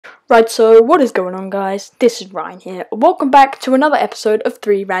Right, so what is going on, guys? This is Ryan here. Welcome back to another episode of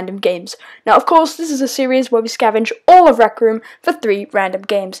 3 Random Games. Now, of course, this is a series where we scavenge all of Rec Room for 3 random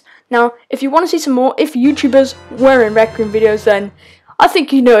games. Now, if you want to see some more, if YouTubers were in Rec Room videos, then I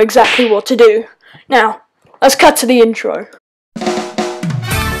think you know exactly what to do. Now, let's cut to the intro.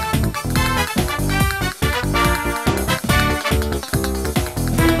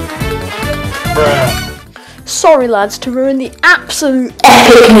 Sorry lads to ruin the absolute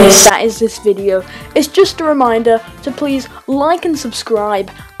epicness that is this video. It's just a reminder to please like and subscribe,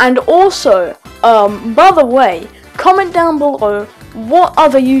 and also, by the way, comment down below what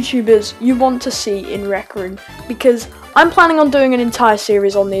other YouTubers you want to see in Rec Room, because I'm planning on doing an entire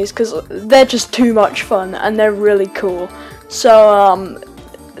series on these because they're just too much fun and they're really cool. So,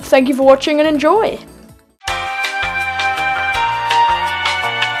 thank you for watching and enjoy!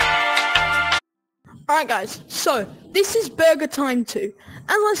 Alright guys, so this is Burger Time 2.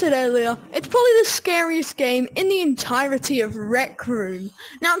 As I said earlier, it's probably the scariest game in the entirety of Rec Room.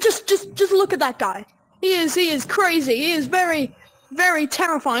 Now just look at that guy. He is crazy. He is very, very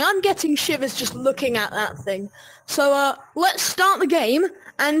terrifying. I'm getting shivers just looking at that thing. So let's start the game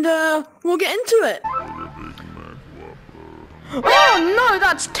and we'll get into it. Oh no,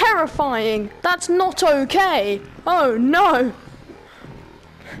 that's terrifying. That's not okay. Oh no.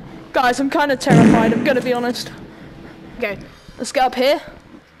 Guys, I'm kind of terrified, I'm gonna be honest. Okay, let's get up here.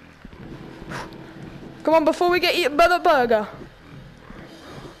 Come on, before we get eaten by the burger.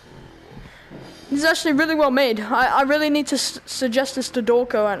 This is actually really well made. I really need to suggest this to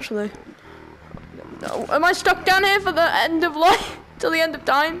Dorco, actually. Am I stuck down here for the end of life? Till the end of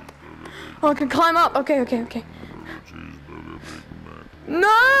time? Oh, I can climb up. Okay. No,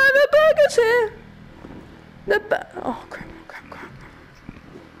 the burger's here. Oh, crap.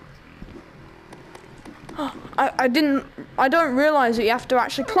 Oh, I don't realise that you have to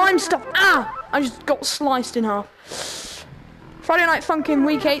actually climb stuff. Ah! I just got sliced in half. Friday Night Funkin'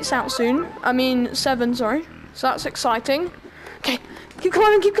 Week 8's out soon. I mean, 7, sorry. So that's exciting. Okay, keep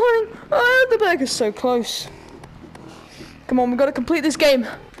climbing. Oh, the burger's so close. Come on, we've got to complete this game.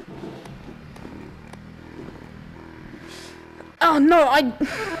 Oh no,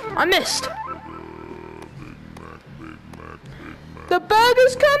 I missed. The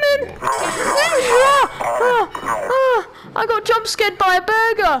burger's coming! I got jump scared by a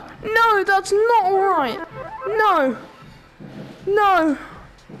burger! No, that's not alright! No!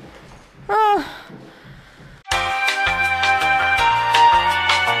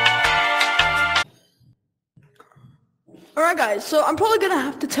 Alright guys, so I'm probably gonna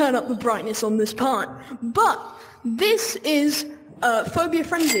have to turn up the brightness on this part, but this is Phobia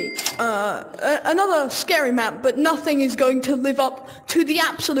Frenzy, another scary map, but nothing is going to live up to the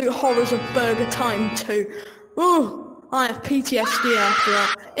absolute horrors of Burger Time 2. Ooh, I have PTSD after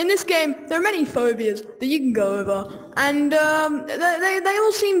that. In this game, there are many phobias that you can go over, and they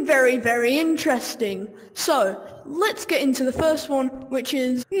all seem very, very interesting. So, let's get into the first one, which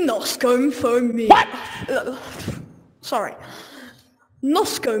is Noscophobia. Sorry.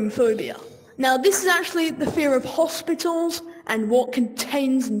 Noscophobia. Now, this is actually the fear of hospitals and what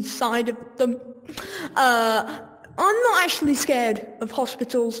contains inside of them. I'm not actually scared of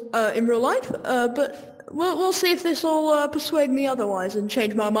hospitals in real life, but we'll see if this will persuade me otherwise and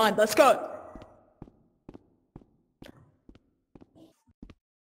change my mind. Let's go!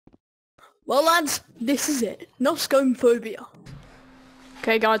 Well lads, this is it. Noscophobia.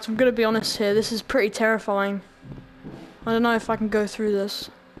 Okay guys, I'm gonna be honest here, this is pretty terrifying. I don't know if I can go through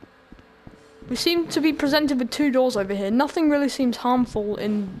this. We seem to be presented with 2 doors over here. Nothing really seems harmful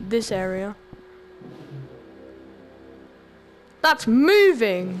in this area. That's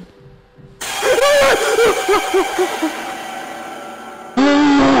moving!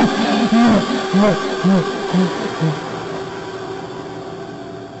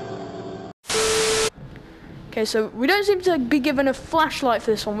 Okay, so we don't seem to be given a flashlight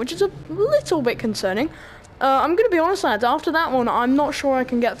for this one, which is a little bit concerning. I'm gonna be honest, lads, after that one, I'm not sure I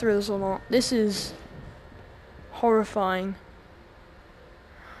can get through this or not. This is horrifying.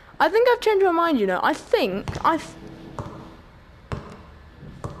 I think I've changed my mind, you know. I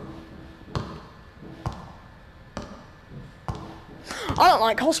don't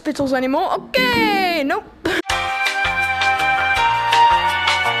like hospitals anymore. Okay, nope.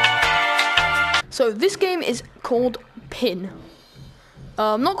 So this game is called Pin.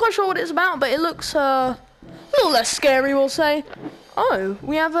 I'm not quite sure what it's about, but it looks a little less scary, we'll say. Oh,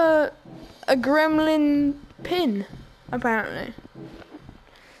 we have a gremlin pin, apparently.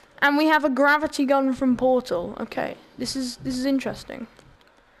 And we have a gravity gun from Portal. Okay, this is interesting.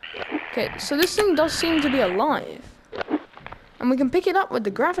 Okay, so this thing does seem to be alive. And we can pick it up with the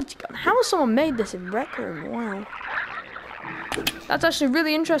gravity gun. How has someone made this in Rec Room? Wow. That's actually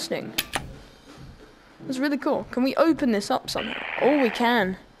really interesting. That's really cool. Can we open this up somehow? Oh, we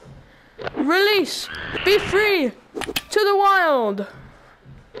can. Release! Be free! To the wild!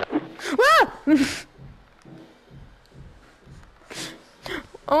 Ah!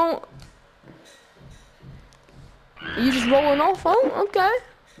 Oh. Are you just rolling off? Oh, okay.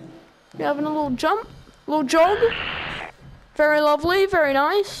 You're having a little jump, a little jog. Very lovely, very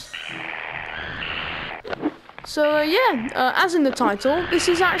nice. So, yeah, as in the title, this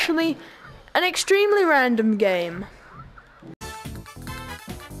is actually an extremely random game.